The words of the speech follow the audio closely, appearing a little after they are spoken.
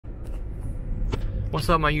What's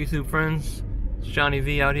up, my YouTube friends? It's Johnny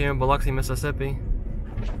V out here in Biloxi, Mississippi.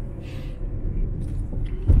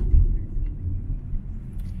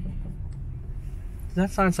 Does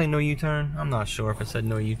that sign say no U-turn? I'm not sure if it said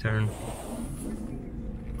no U-turn.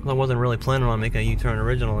 I wasn't really planning on making a U-turn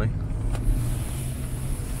originally.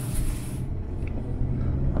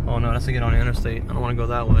 Oh no, that's to get on the interstate. I don't want to go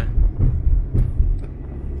that way.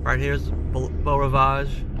 Right here's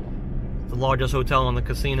Blvd, the largest hotel on the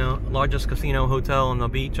casino, largest casino hotel on the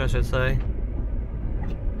beach, I should say.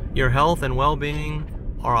 Your health and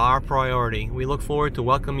well-being are our priority. We look forward to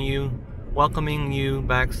welcoming you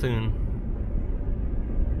back soon.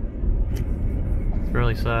 It's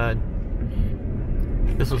really sad.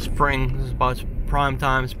 This was spring. This is about prime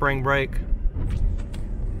time, spring break.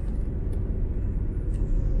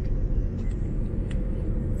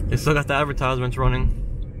 They still got the advertisements running.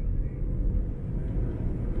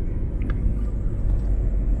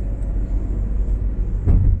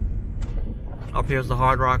 Up here's the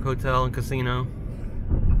Hard Rock Hotel and Casino.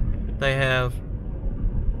 They have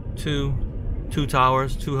two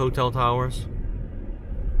towers, two hotel towers.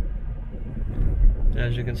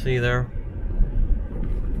 As you can see there,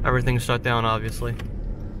 everything's shut down, obviously.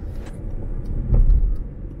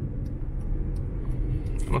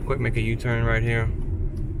 I'm gonna quick make a U-turn right here.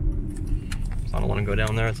 I don't want to go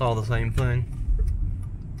down there, it's all the same thing.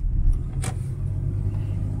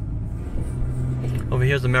 Over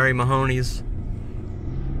here's the Mary Mahoney's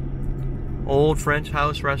Old French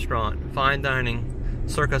House Restaurant, fine dining,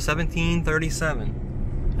 circa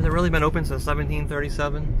 1737. Has it really been open since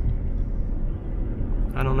 1737?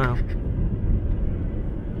 I don't know.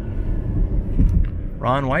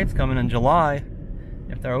 Ron White's coming in July,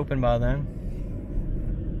 if they're open by then.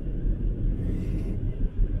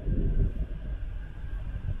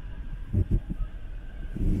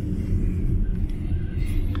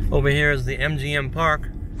 Over here is the MGM Park.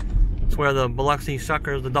 It's where the Biloxi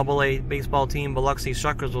Shuckers, the AA baseball team Biloxi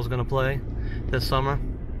Shuckers, was going to play this summer.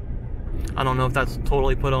 I don't know if that's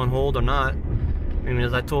totally put on hold or not. I mean,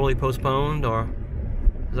 is that totally postponed, or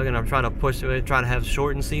is they going to try to push it, try to have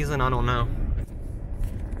shortened season? I don't know.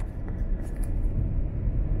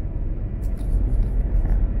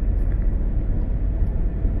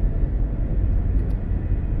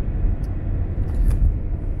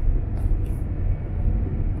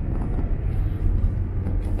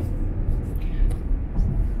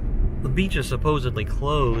 The beach is supposedly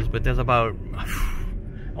closed, but there's about,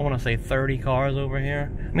 I want to say 30 cars over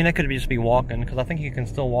here. I mean, that could just be walking, because I think you can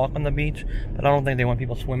still walk on the beach, but I don't think they want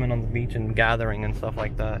people swimming on the beach and gathering and stuff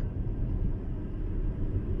like that.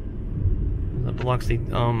 The Biloxi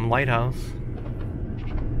lighthouse.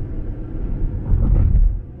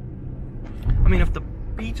 I mean, if the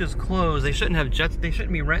beach is closed, they shouldn't have they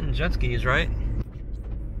shouldn't be renting jet skis, right?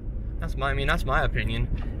 That's my opinion.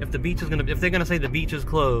 If the beach is if they're gonna say the beach is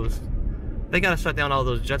closed, they gotta shut down all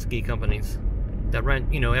those jet ski companies that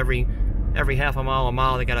rent, you know, every half a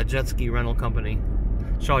mile, they got a jet ski rental company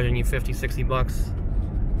charging you 50, 60 bucks,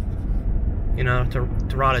 you know, to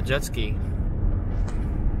ride a jet ski.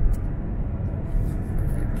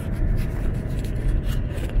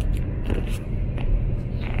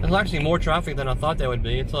 There's actually more traffic than I thought there would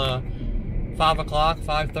be. It's 5 o'clock,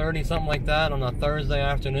 5:30, something like that on a Thursday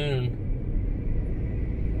afternoon.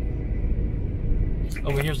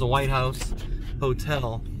 Over here's the White House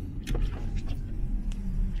Hotel.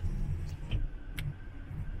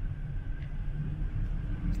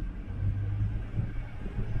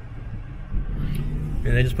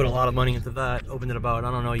 And they just put a lot of money into that. Opened it about,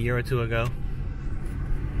 I don't know, a year or two ago.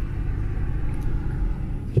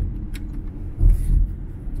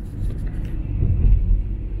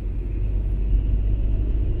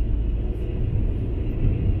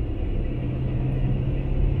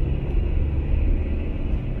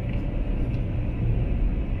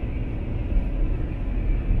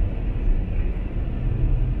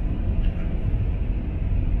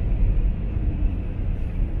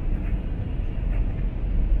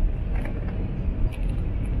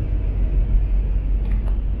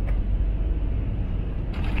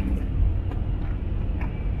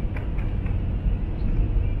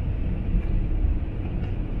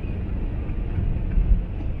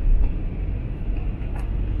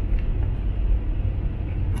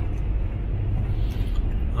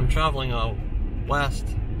 I'm traveling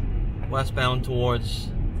westbound towards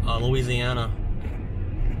Louisiana.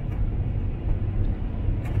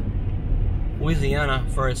 Louisiana,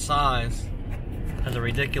 for its size, has a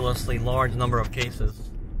ridiculously large number of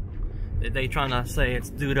cases. They trying to say it's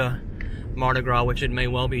due to Mardi Gras, which it may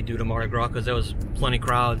well be due to Mardi Gras because there was plenty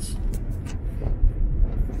crowds.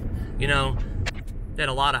 You know, they had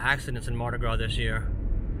a lot of accidents in Mardi Gras this year.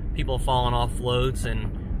 People falling off floats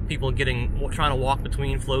and people trying to walk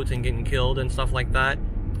between floats and getting killed and stuff like that.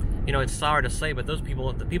 You know, it's sorry to say, but the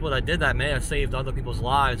people that did that may have saved other people's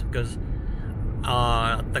lives, because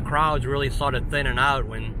the crowds really started thinning out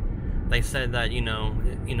when they said that, you know,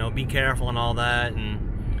 be careful and all that,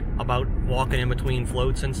 and about walking in between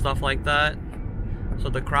floats and stuff like that. So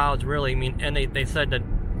the crowds really, and they said that,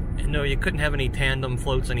 no, you couldn't have any tandem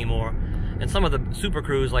floats anymore. And some of the super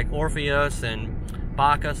crews like Orpheus and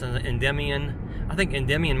Bacchus and Endymion, I think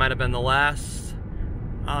Endymion might have been the last.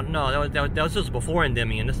 No, that was just before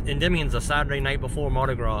Endymion. Endymion's the Saturday night before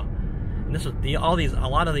Mardi Gras, and this was a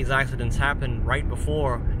lot of these accidents happened right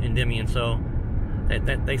before Endymion. So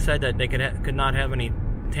they said that they could not have any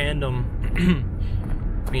tandem.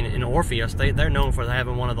 I mean, in Orpheus, they're known for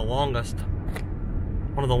having one of the longest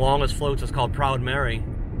floats is called Proud Mary.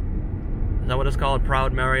 Is that what it's called?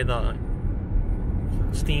 Proud Mary, the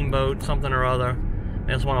steamboat, something or other.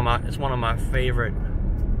 It's one of my favorite.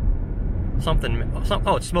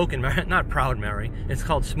 Oh, it's Smokin' Mary, not Proud Mary. It's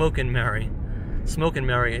called Smokin' Mary. Smokin'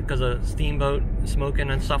 Mary, because of steamboat, smoking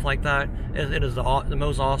and stuff like that. It is the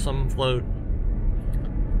most awesome float.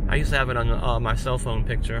 I used to have it on my cell phone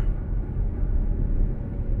picture.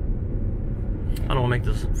 I don't want to make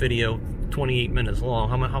this video 28 minutes long.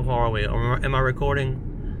 How far are we? Am I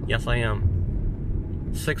recording? Yes, I am.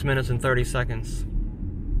 6 minutes and 30 seconds.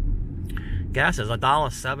 Gas is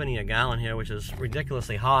 $1.70 a gallon here, which is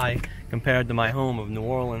ridiculously high compared to my home of New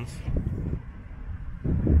Orleans.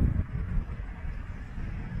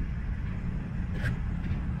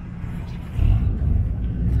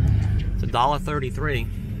 It's $1.33.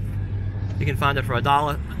 You can find it for maybe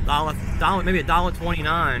 $1.29.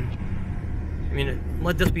 I mean,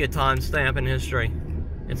 let this be a time stamp in history.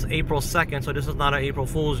 It's April 2nd, so this is not an April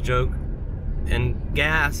Fool's joke. And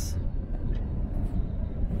gas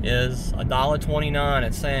is $1.29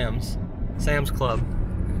 at Sam's Club.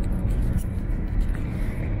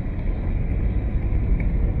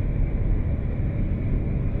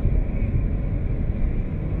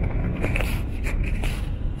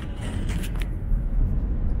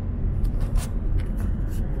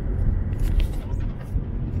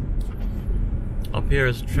 Up here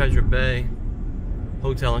is Treasure Bay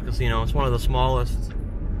Hotel and Casino. It's one of the smallest.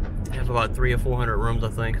 It has about 300 or 400 rooms, I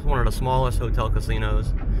think. It's one of the smallest hotel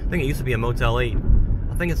casinos. I think it used to be a Motel 8.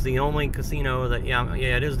 I think it's the only casino that, yeah,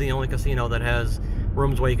 it is the only casino that has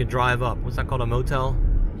rooms where you could drive up. What's that called, a motel?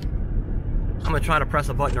 I'm gonna try to press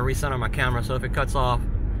a button to recenter my camera, so if it cuts off,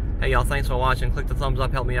 hey y'all, thanks for watching. Click the thumbs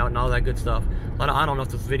up, help me out, and all that good stuff. So I don't know if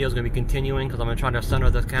this video is gonna be continuing, because I'm gonna try to center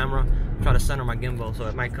this camera, try to center my gimbal, so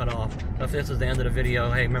it might cut off. So if this is the end of the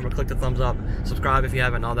video, hey, remember, click the thumbs up, subscribe if you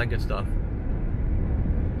haven't, and all that good stuff.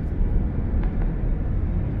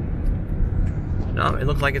 No, it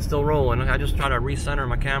looks like it's still rolling. I just try to recenter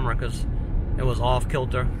my camera because it was off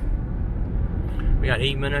kilter. We got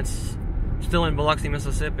 8 minutes. Still in Biloxi,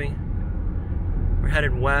 Mississippi. We're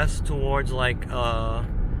headed west towards like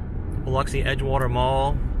Biloxi Edgewater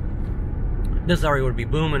Mall. This area would be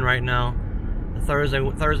booming right now. The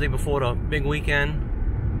Thursday before the big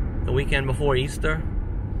weekend, the weekend before Easter.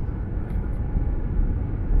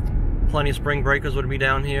 Plenty of spring breakers would be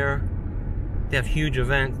down here. They have huge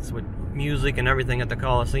events with music and everything at the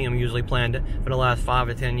Coliseum, usually planned for the last 5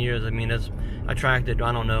 to 10 years. I mean, it's attracted,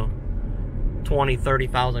 I don't know, 20,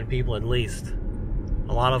 30,000 people at least.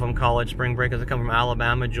 A lot of them college spring breakers that come from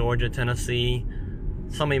Alabama, Georgia, Tennessee.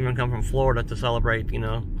 Some even come from Florida to celebrate, you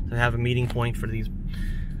know, to have a meeting point for these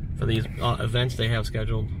events they have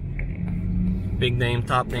scheduled. Big name,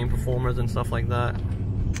 top name performers and stuff like that.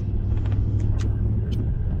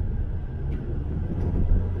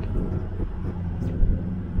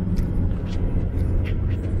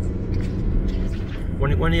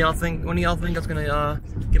 When do y'all think it's gonna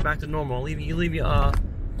get back to normal? Leave your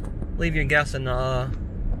guess in the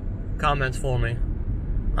comments for me.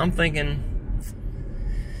 I'm thinking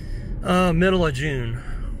middle of June.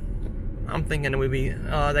 I'm thinking it would be.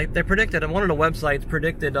 They predicted, one of the websites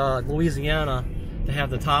predicted Louisiana to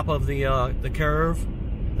have the top of the curve,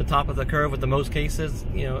 the top of the curve with the most cases.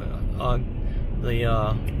 You know, the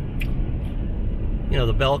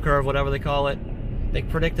bell curve, whatever they call it. They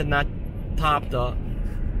predicted that top to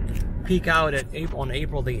peak out on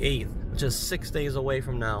April the 8th, which is 6 days away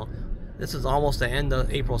from now. This is almost the end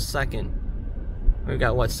of April 2nd. We've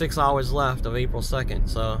got, what, 6 hours left of April 2nd.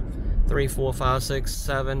 So 3, 4, 5, 6,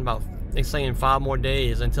 7, about, they say in 5 more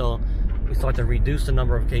days until we start to reduce the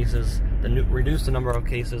number of cases,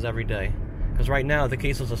 every day. Because right now the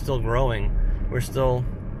cases are still growing. We're still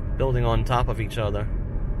building on top of each other.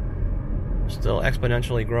 We're still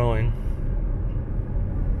exponentially growing.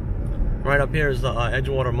 Right up here is the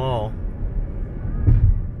Edgewater Mall.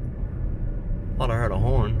 Thought I heard a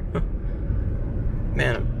horn.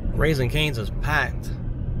 Man, Raising Cane's is packed.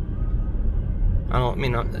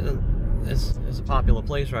 It's a popular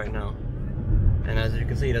place right now. And as you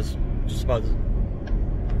can see, there's just about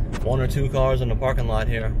 1 or 2 cars in the parking lot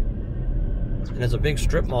here. And there's a big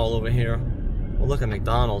strip mall over here. Well, look at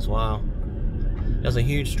McDonald's, wow. There's a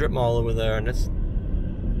huge strip mall over there, and it's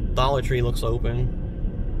Dollar Tree looks open.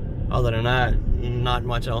 Other than that, not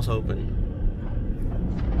much else open.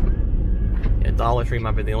 Yeah, Dollar Tree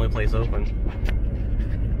might be the only place open.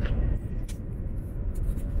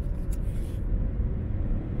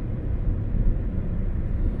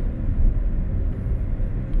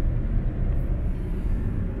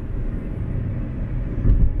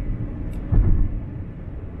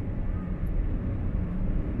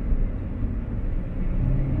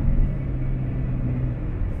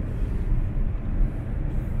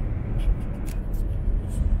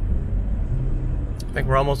 I think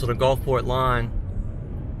we're almost to the Gulfport line.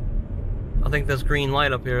 I think this green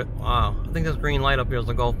light up here, wow. I think this green light up here is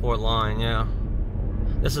the Gulfport line, yeah.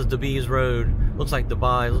 This is DeBees Road. Looks like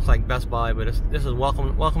Dubai, looks like Best Buy, but this is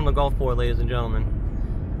welcome to Gulfport, ladies and gentlemen.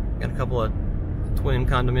 Got a couple of twin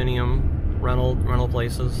condominium rental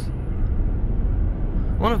places.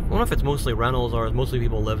 I wonder if it's mostly rentals or if mostly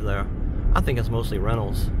people live there. I think it's mostly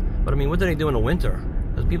rentals. But I mean, what do they do in the winter?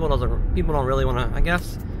 Because people don't really want to, I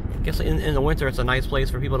guess in the winter it's a nice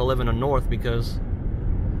place for people to live in the north because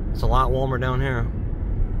it's a lot warmer down here.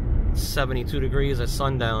 It's 72 degrees at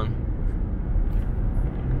sundown.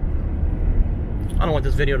 I don't want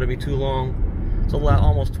this video to be too long. It's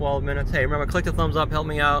almost 12 minutes. Hey, remember, click the thumbs up, help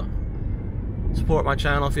me out. Support my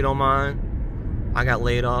channel if you don't mind. I got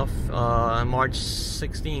laid off on March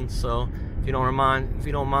 16th, so if you don't mind,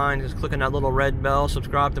 just click on that little red bell,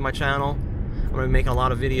 subscribe to my channel. I'm gonna be making a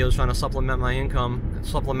lot of videos trying to supplement my income,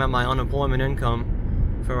 supplement my unemployment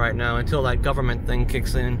income for right now until that government thing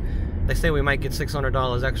kicks in. They say we might get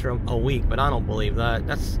 $600 extra a week, but I don't believe that.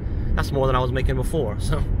 That's more than I was making before.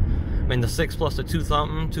 So, I mean, the 6 plus the 2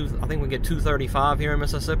 something, I think we get $235 here in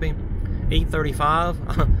Mississippi.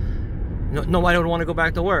 $835. Nobody would want to go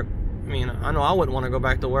back to work. I mean, I know I wouldn't want to go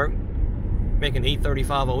back to work making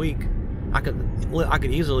 $835 a week. I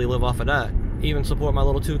could easily live off of that. Even support my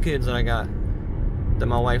little 2 kids that I got, that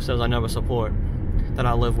my wife says I never support, that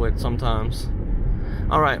I live with sometimes.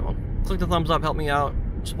 Alright, well, click the thumbs up, help me out,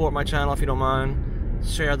 support my channel if you don't mind,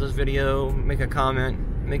 share this video, make a comment,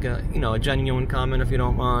 make a genuine comment if you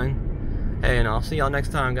don't mind. Hey, and I'll see y'all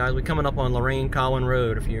next time, guys. We're coming up on Lorraine Cowan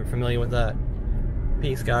Road if you're familiar with that.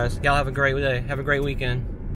 Peace, guys. Y'all have a great day. Have a great weekend.